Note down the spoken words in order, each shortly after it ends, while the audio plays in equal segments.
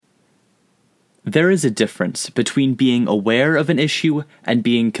There is a difference between being aware of an issue and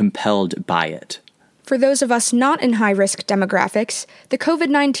being compelled by it. For those of us not in high-risk demographics, the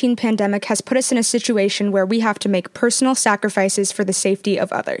COVID-19 pandemic has put us in a situation where we have to make personal sacrifices for the safety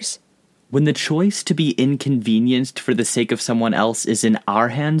of others. When the choice to be inconvenienced for the sake of someone else is in our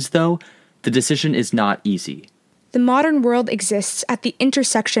hands, though, the decision is not easy. The modern world exists at the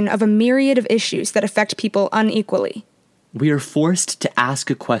intersection of a myriad of issues that affect people unequally. We are forced to ask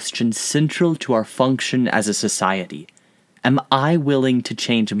a question central to our function as a society. Am I willing to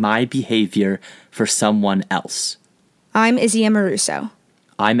change my behavior for someone else? I'm Izzy Amoruso.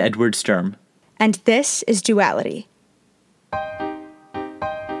 I'm Edward Sturm. And this is Duality.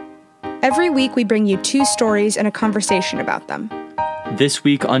 Every week we bring you 2 stories and a conversation about them. This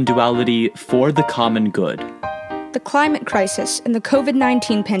week on Duality, For the Common Good. The climate crisis and the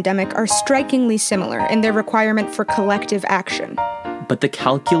COVID-19 pandemic are strikingly similar in their requirement for collective action. But the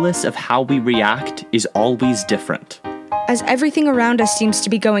calculus of how we react is always different. As everything around us seems to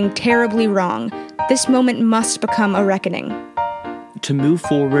be going terribly wrong, this moment must become a reckoning. To move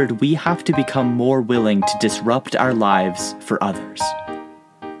forward, we have to become more willing to disrupt our lives for others.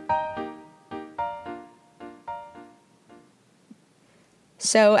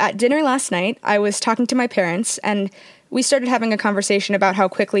 So at dinner last night, I was talking to my parents, and we started having a conversation about how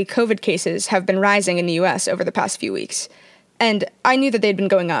quickly COVID cases have been rising in the U.S. over the past few weeks. And I knew that they'd been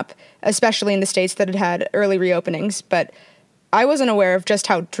going up, especially in the states that had had early reopenings, but I wasn't aware of just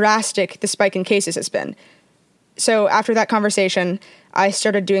how drastic the spike in cases has been. So after that conversation, I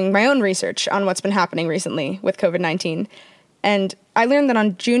started doing my own research on what's been happening recently with COVID-19, and I learned that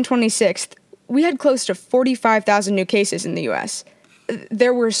on June 26th, we had close to 45,000 new cases in the U.S.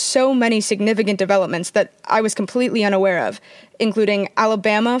 There were so many significant developments that I was completely unaware of, including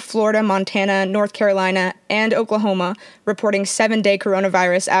Alabama, Florida, Montana, North Carolina, and Oklahoma reporting 7-day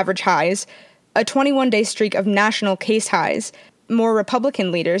coronavirus average highs, a 21-day streak of national case highs, more Republican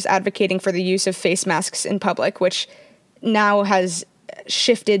leaders advocating for the use of face masks in public, which now has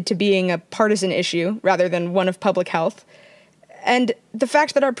shifted to being a partisan issue rather than one of public health, and the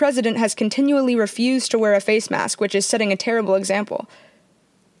fact that our president has continually refused to wear a face mask, which is setting a terrible example.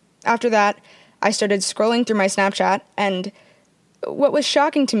 After that, I started scrolling through my Snapchat, and what was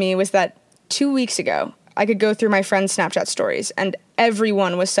shocking to me was that 2 weeks ago, I could go through my friends' Snapchat stories, and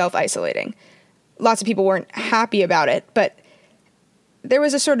everyone was self-isolating. Lots of people weren't happy about it, but there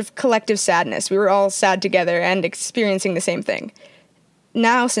was a sort of collective sadness. We were all sad together and experiencing the same thing.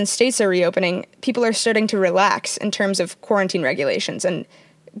 Now, since states are reopening, people are starting to relax in terms of quarantine regulations and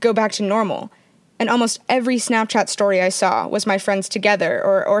go back to normal. And almost every Snapchat story I saw was my friends together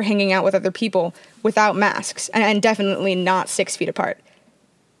or hanging out with other people without masks, and definitely not 6 feet apart.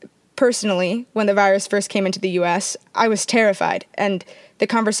 Personally, when the virus first came into the US, I was terrified, and the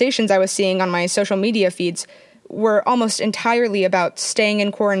conversations I was seeing on my social media feeds were almost entirely about staying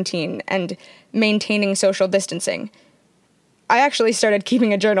in quarantine and maintaining social distancing. I actually started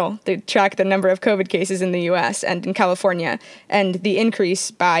keeping a journal to track the number of COVID cases in the U.S. and in California, and the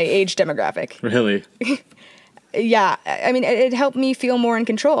increase by age demographic. Really? Yeah, I mean, it helped me feel more in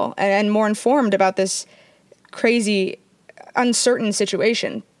control and more informed about this crazy, uncertain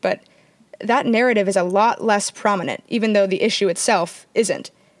situation. But that narrative is a lot less prominent, even though the issue itself isn't.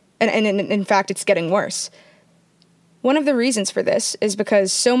 And in fact, it's getting worse. One of the reasons for this is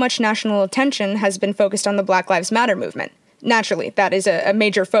because so much national attention has been focused on the Black Lives Matter movement. Naturally, that is a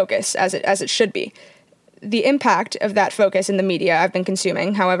major focus, as it should be. The impact of that focus in the media I've been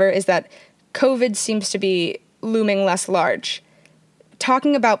consuming, however, is that COVID seems to be looming less large.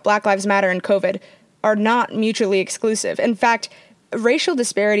 Talking about Black Lives Matter and COVID are not mutually exclusive. In fact, racial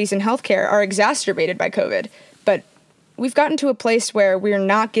disparities in healthcare are exacerbated by COVID, but we've gotten to a place where we're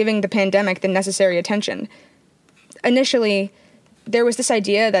not giving the pandemic the necessary attention. Initially, there was this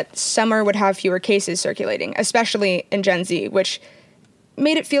idea that summer would have fewer cases circulating, especially in Gen Z, which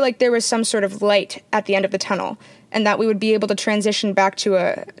made it feel like there was some sort of light at the end of the tunnel, and that we would be able to transition back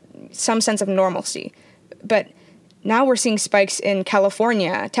to some sense of normalcy. But now we're seeing spikes in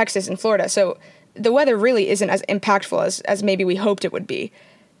California, Texas, and Florida, so the weather really isn't as impactful as maybe we hoped it would be.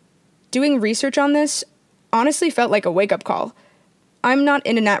 Doing research on this honestly felt like a wake-up call. I'm not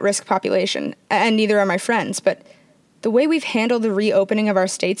in an at-risk population, and neither are my friends, but the way we've handled the reopening of our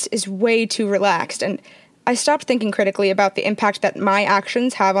states is way too relaxed, and I stopped thinking critically about the impact that my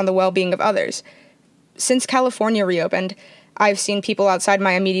actions have on the well-being of others. Since California reopened, I've seen people outside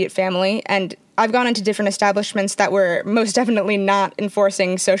my immediate family, and I've gone into different establishments that were most definitely not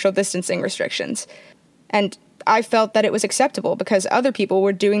enforcing social distancing restrictions. And I felt that it was acceptable because other people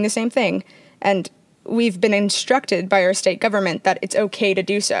were doing the same thing, and we've been instructed by our state government that it's okay to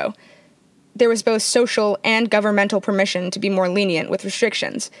do so. there was both social and governmental permission to be more lenient with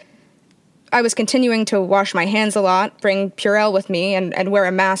restrictions. I was continuing to wash my hands a lot, bring Purell with me, and wear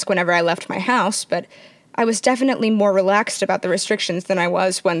a mask whenever I left my house, but I was definitely more relaxed about the restrictions than I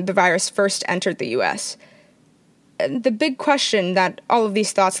was when the virus first entered the US. The big question that all of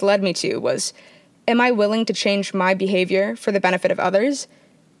these thoughts led me to was, am I willing to change my behavior for the benefit of others?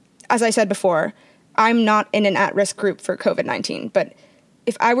 As I said before, I'm not in an at-risk group for COVID-19, but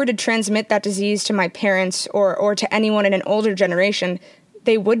if I were to transmit that disease to my parents or to anyone in an older generation,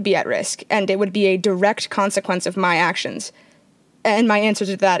 they would be at risk, and it would be a direct consequence of my actions. And my answer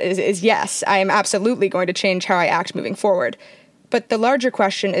to that is yes, I am absolutely going to change how I act moving forward. But the larger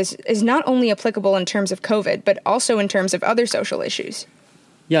question is not only applicable in terms of COVID, but also in terms of other social issues.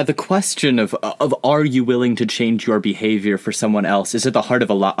 Yeah, the question of are you willing to change your behavior for someone else is at the heart of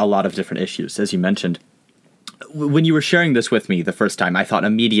a lot of different issues, as you mentioned. When you were sharing this with me the first time, I thought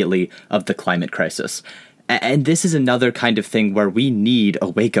immediately of the climate crisis. And this is another kind of thing where we need a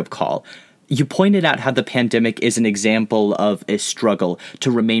wake-up call. You pointed out how the pandemic is an example of a struggle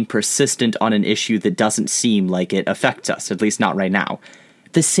to remain persistent on an issue that doesn't seem like it affects us, at least not right now.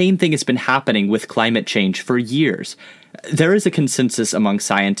 The same thing has been happening with climate change for years. There is a consensus among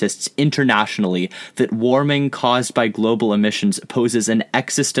scientists internationally that warming caused by global emissions poses an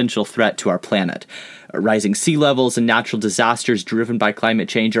existential threat to our planet. Rising sea levels and natural disasters driven by climate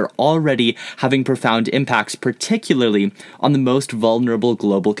change are already having profound impacts, particularly on the most vulnerable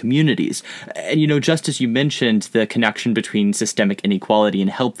global communities. And, just as you mentioned the connection between systemic inequality in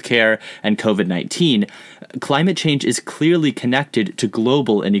healthcare and COVID-19, climate change is clearly connected to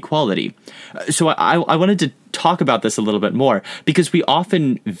global inequality. So I wanted to talk about this a little bit more, because we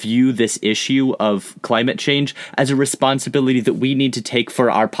often view this issue of climate change as a responsibility that we need to take for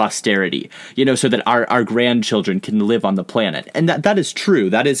our posterity, so that our grandchildren can live on the planet. And that is true.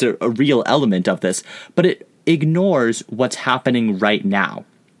 That is a real element of this, but it ignores what's happening right now.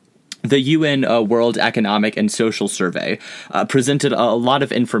 The UN World Economic and Social Survey presented a lot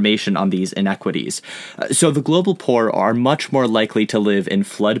of information on these inequities. So the global poor are much more likely to live in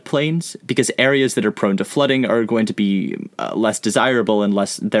floodplains because areas that are prone to flooding are going to be less desirable and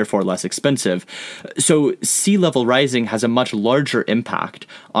therefore less expensive. So sea level rising has a much larger impact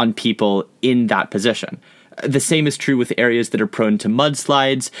on people in that position. The same is true with areas that are prone to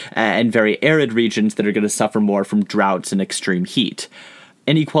mudslides and very arid regions that are going to suffer more from droughts and extreme heat.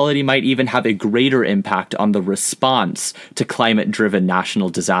 Inequality might even have a greater impact on the response to climate-driven national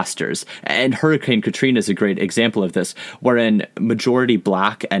disasters. And Hurricane Katrina is a great example of this, wherein majority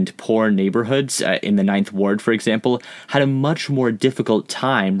Black and poor neighborhoods in the Ninth Ward, for example, had a much more difficult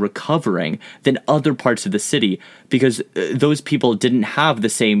time recovering than other parts of the city because those people didn't have the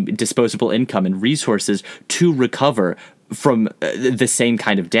same disposable income and resources to recover from the same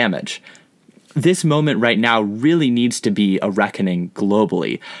kind of damage. This moment right now really needs to be a reckoning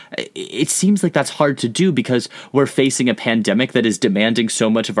globally. It seems like that's hard to do because we're facing a pandemic that is demanding so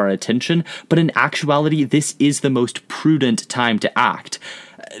much of our attention, but in actuality, this is the most prudent time to act.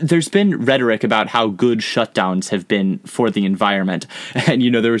 There's been rhetoric about how good shutdowns have been for the environment. And,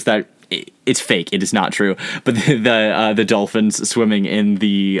 there was that. It's fake. It is not true. But the dolphins swimming in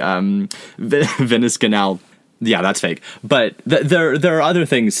the Venice Canal, yeah, that's fake. But there are other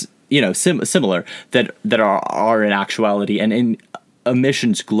things similar that are in actuality and in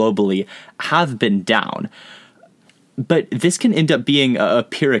emissions globally have been down. But this can end up being a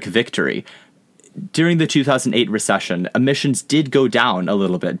Pyrrhic victory. During the 2008 recession, emissions did go down a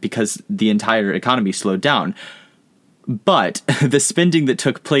little bit because the entire economy slowed down. But the spending that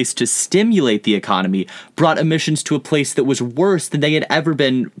took place to stimulate the economy brought emissions to a place that was worse than they had ever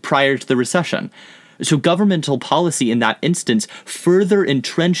been prior to the recession. So governmental policy in that instance further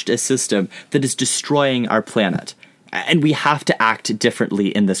entrenched a system that is destroying our planet. And we have to act differently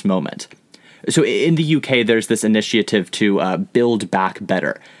in this moment. So in the UK, there's this initiative to build back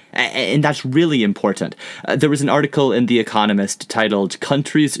better. And that's really important. There was an article in The Economist titled,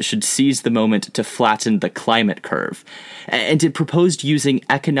 "Countries Should Seize the Moment to Flatten the Climate Curve." And it proposed using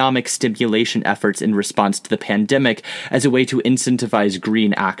economic stimulation efforts in response to the pandemic as a way to incentivize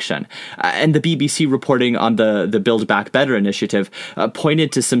green action. And the BBC reporting on the Build Back Better initiative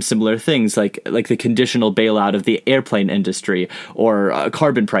pointed to some similar things, like the conditional bailout of the airplane industry or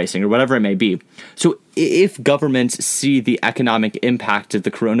carbon pricing or whatever it may be. So if governments see the economic impact of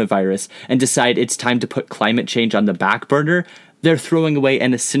the coronavirus and decide it's time to put climate change on the back burner, they're throwing away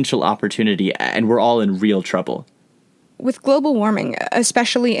an essential opportunity, and we're all in real trouble. With global warming,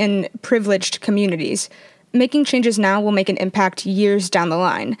 especially in privileged communities, making changes now will make an impact years down the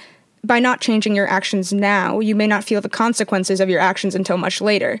line. By not changing your actions now, you may not feel the consequences of your actions until much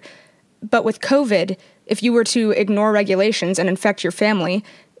later. But with COVID, if you were to ignore regulations and infect your family,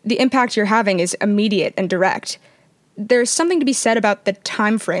 the impact you're having is immediate and direct. There's something to be said about the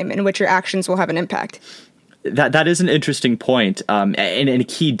time frame in which your actions will have an impact. That is an interesting point, and a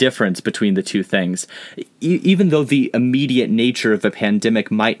key difference between the two things. Even though the immediate nature of a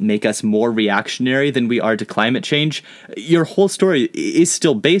pandemic might make us more reactionary than we are to climate change, your whole story is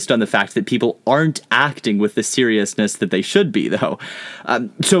still based on the fact that people aren't acting with the seriousness that they should be, though.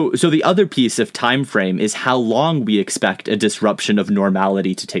 So the other piece of time frame is how long we expect a disruption of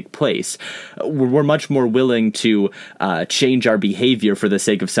normality to take place. We're much more willing to change our behavior for the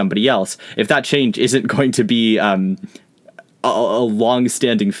sake of somebody else if that change isn't going to be a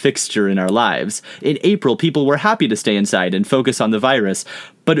long-standing fixture in our lives. In April, people were happy to stay inside and focus on the virus,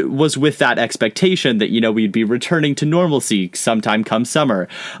 but it was with that expectation that, we'd be returning to normalcy sometime come summer.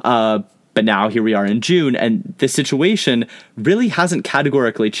 But now here we are in June, and the situation really hasn't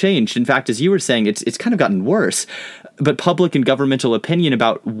categorically changed. In fact, as you were saying, it's kind of gotten worse. But public and governmental opinion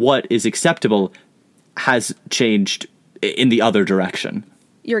about what is acceptable has changed in the other direction.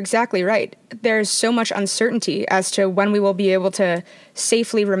 You're exactly right. There's so much uncertainty as to when we will be able to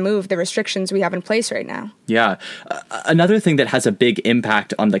safely remove the restrictions we have in place right now. Yeah. Another thing that has a big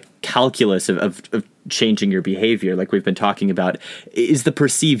impact on the calculus of changing your behavior, like we've been talking about, is the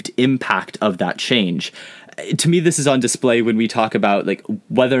perceived impact of that change. To me, this is on display when we talk about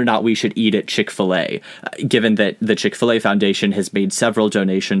whether or not we should eat at Chick-fil-A, given that the Chick-fil-A Foundation has made several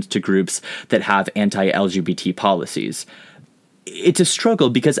donations to groups that have anti-LGBT policies. It's a struggle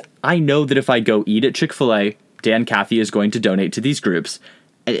because I know that if I go eat at Chick-fil-A, Dan Cathy is going to donate to these groups.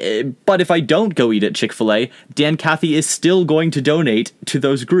 But if I don't go eat at Chick-fil-A, Dan Cathy is still going to donate to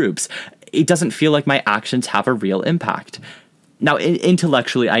those groups. It doesn't feel like my actions have a real impact. Now,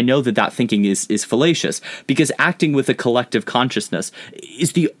 intellectually, I know that thinking is fallacious, because acting with a collective consciousness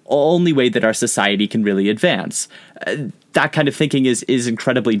is the only way that our society can really advance. That kind of thinking is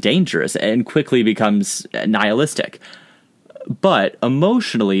incredibly dangerous and quickly becomes nihilistic. But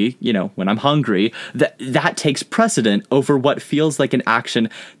emotionally, when I'm hungry, that takes precedent over what feels like an action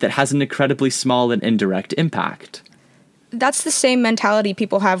that has an incredibly small and indirect impact. That's the same mentality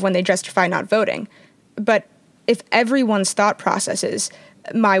people have when they justify not voting. But if everyone's thought process is,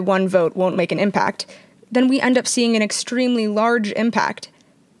 my one vote won't make an impact, then we end up seeing an extremely large impact.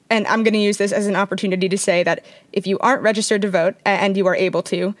 And I'm going to use this as an opportunity to say that if you aren't registered to vote and you are able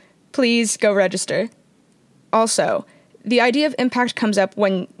to, please go register. Also, the idea of impact comes up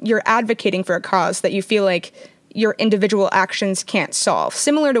when you're advocating for a cause that you feel like your individual actions can't solve,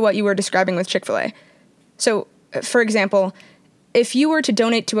 similar to what you were describing with Chick-fil-A. So, for example, if you were to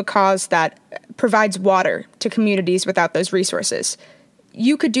donate to a cause that provides water to communities without those resources,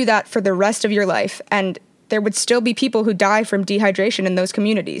 you could do that for the rest of your life, and there would still be people who die from dehydration in those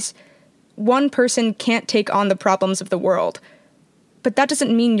communities. One person can't take on the problems of the world. But that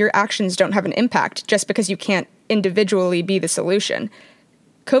doesn't mean your actions don't have an impact just because you can't individually be the solution.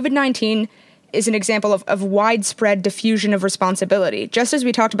 COVID-19 is an example of widespread diffusion of responsibility, just as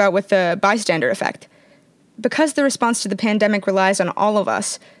we talked about with the bystander effect. Because the response to the pandemic relies on all of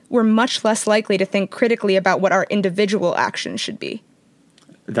us, we're much less likely to think critically about what our individual actions should be.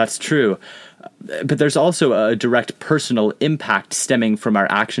 That's true. But there's also a direct personal impact stemming from our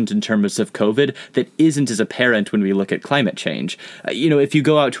actions in terms of COVID that isn't as apparent when we look at climate change. If you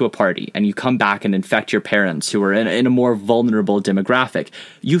go out to a party and you come back and infect your parents who are in a more vulnerable demographic,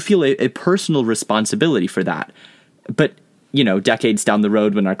 you feel a personal responsibility for that. But decades down the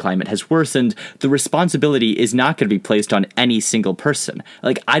road when our climate has worsened, the responsibility is not going to be placed on any single person.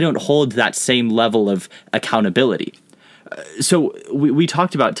 I don't hold that same level of accountability. So we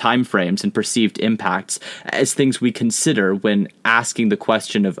talked about timeframes and perceived impacts as things we consider when asking the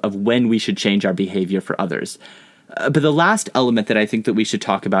question of when we should change our behavior for others. But the last element that I think that we should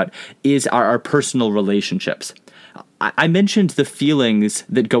talk about is our personal relationships. I mentioned the feelings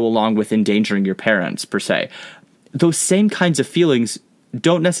that go along with endangering your parents, per se. Those same kinds of feelings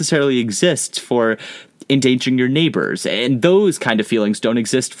don't necessarily exist for endangering your neighbors, and those kind of feelings don't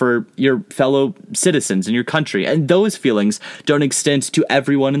exist for your fellow citizens in your country, and those feelings don't extend to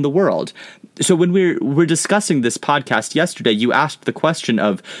everyone in the world. So when we're discussing this podcast yesterday, you asked the question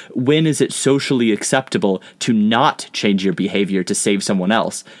of when is it socially acceptable to not change your behavior to save someone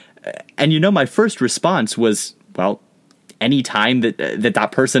else? And my first response was, well, any time that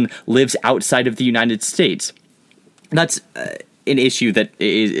person lives outside of the United States. That's an issue that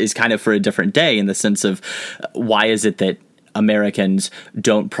is kind of for a different day, in the sense of why is it that Americans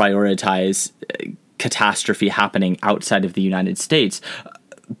don't prioritize catastrophe happening outside of the United States?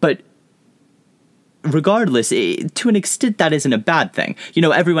 But regardless, to an extent, that isn't a bad thing.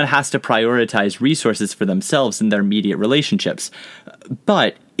 Everyone has to prioritize resources for themselves and their immediate relationships.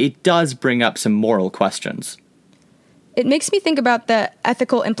 But it does bring up some moral questions. It makes me think about the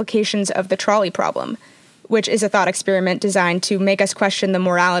ethical implications of the trolley problem, which is a thought experiment designed to make us question the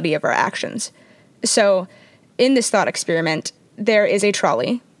morality of our actions. So, in this thought experiment, there is a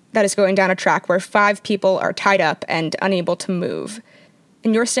trolley that is going down a track where 5 people are tied up and unable to move.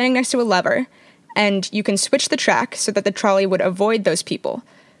 And you're standing next to a lever, and you can switch the track so that the trolley would avoid those people.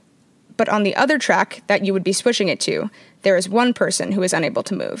 But on the other track that you would be switching it to, there is one person who is unable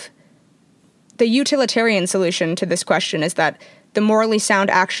to move. The utilitarian solution to this question is that the morally sound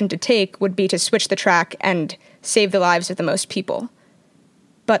action to take would be to switch the track and save the lives of the most people.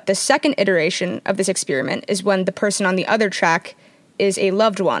 But the second iteration of this experiment is when the person on the other track is a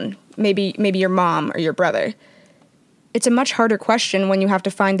loved one, maybe your mom or your brother. It's a much harder question when you have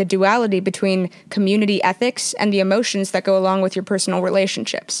to find the duality between community ethics and the emotions that go along with your personal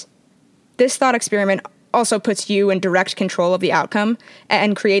relationships. This thought experiment also puts you in direct control of the outcome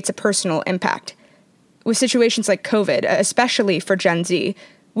and creates a personal impact. With situations like COVID, especially for Gen Z,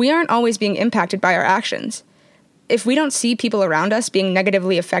 we aren't always being impacted by our actions. If we don't see people around us being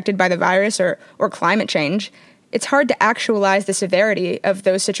negatively affected by the virus or climate change, it's hard to actualize the severity of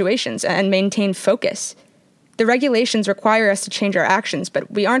those situations and maintain focus. The regulations require us to change our actions,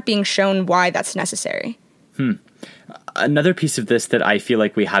 but we aren't being shown why that's necessary. Another piece of this that I feel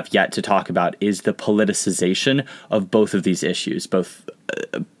like we have yet to talk about is the politicization of both of these issues, both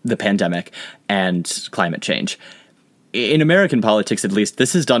the pandemic and climate change. In American politics, at least,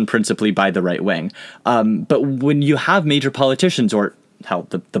 this is done principally by the right wing. But when you have major politicians, or hell,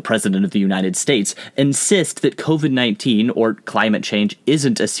 the President of the United States, insist that COVID-19 or climate change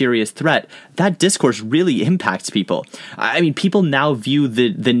isn't a serious threat, that discourse really impacts people. I mean, people now view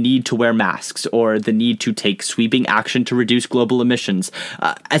the need to wear masks or the need to take sweeping action to reduce global emissions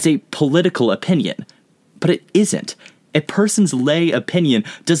as a political opinion. But it isn't. A person's lay opinion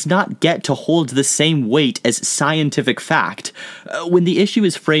does not get to hold the same weight as scientific fact. When the issue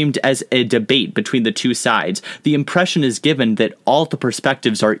is framed as a debate between the two sides, the impression is given that all the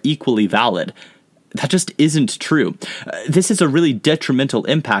perspectives are equally valid. That just isn't true. This is a really detrimental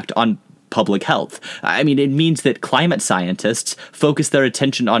impact on public health. I mean, it means that climate scientists focus their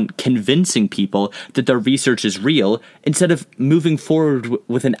attention on convincing people that their research is real instead of moving forward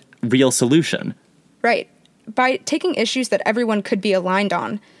with a real solution. Right. By taking issues that everyone could be aligned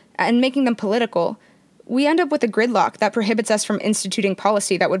on and making them political, we end up with a gridlock that prohibits us from instituting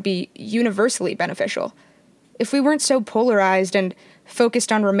policy that would be universally beneficial. If we weren't so polarized and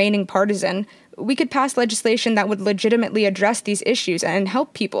focused on remaining partisan, we could pass legislation that would legitimately address these issues and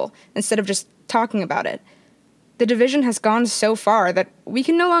help people instead of just talking about it. The division has gone so far that we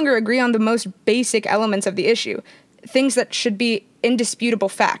can no longer agree on the most basic elements of the issue, things that should be indisputable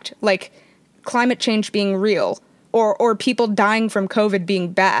fact, like climate change being real, or people dying from COVID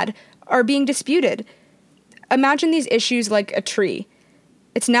being bad, are being disputed. Imagine these issues like a tree.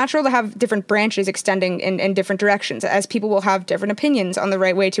 It's natural to have different branches extending in different directions, as people will have different opinions on the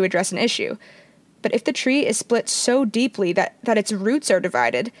right way to address an issue. But if the tree is split so deeply that its roots are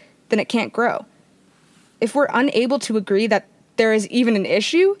divided, then it can't grow. If we're unable to agree that there is even an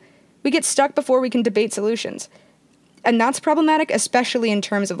issue, we get stuck before we can debate solutions. And that's problematic, especially in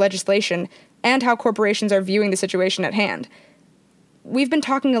terms of legislation and how corporations are viewing the situation at hand. We've been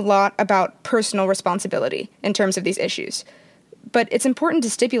talking a lot about personal responsibility in terms of these issues, but it's important to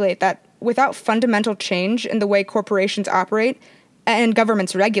stipulate that without fundamental change in the way corporations operate and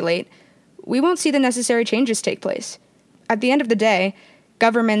governments regulate, we won't see the necessary changes take place. At the end of the day,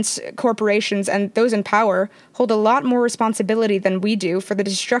 governments, corporations, and those in power hold a lot more responsibility than we do for the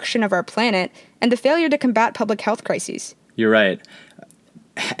destruction of our planet and the failure to combat public health crises. You're right.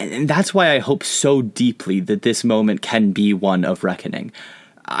 And that's why I hope so deeply that this moment can be one of reckoning.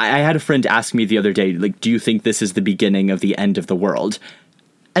 I had a friend ask me the other day, do you think this is the beginning of the end of the world?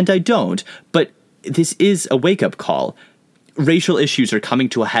 And I don't, but this is a wake-up call. Racial issues are coming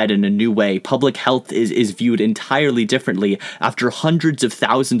to a head in a new way. Public health is viewed entirely differently after hundreds of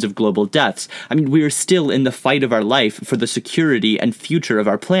thousands of global deaths. I mean, we are still in the fight of our life for the security and future of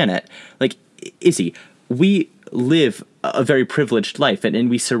our planet. Izzy, we live a very privileged life, and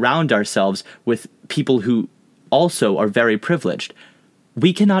we surround ourselves with people who also are very privileged.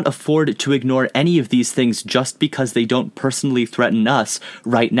 We cannot afford to ignore any of these things just because they don't personally threaten us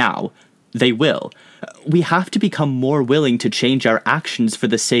right now. They will. We have to become more willing to change our actions for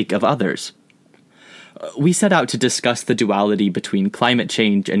the sake of others. we set out to discuss the duality between climate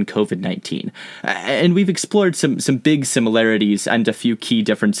change and COVID-19. And we've explored some big similarities and a few key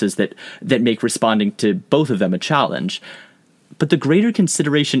differences that make responding to both of them a challenge. But the greater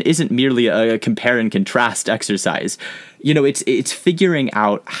consideration isn't merely a compare and contrast exercise. It's figuring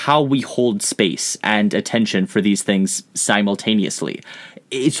out how we hold space and attention for these things simultaneously.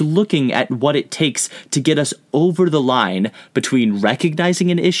 It's looking at what it takes to get us over the line between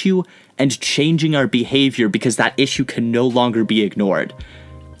recognizing an issue and changing our behavior because that issue can no longer be ignored.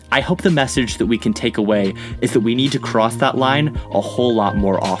 I hope the message that we can take away is that we need to cross that line a whole lot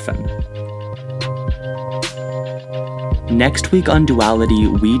more often. Next week on Duality,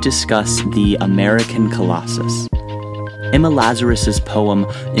 we discuss the American Colossus. Emma Lazarus's poem,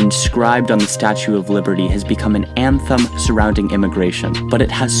 inscribed on the Statue of Liberty, has become an anthem surrounding immigration, but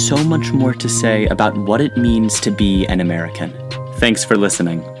it has so much more to say about what it means to be an American. Thanks for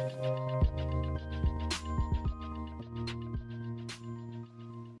listening.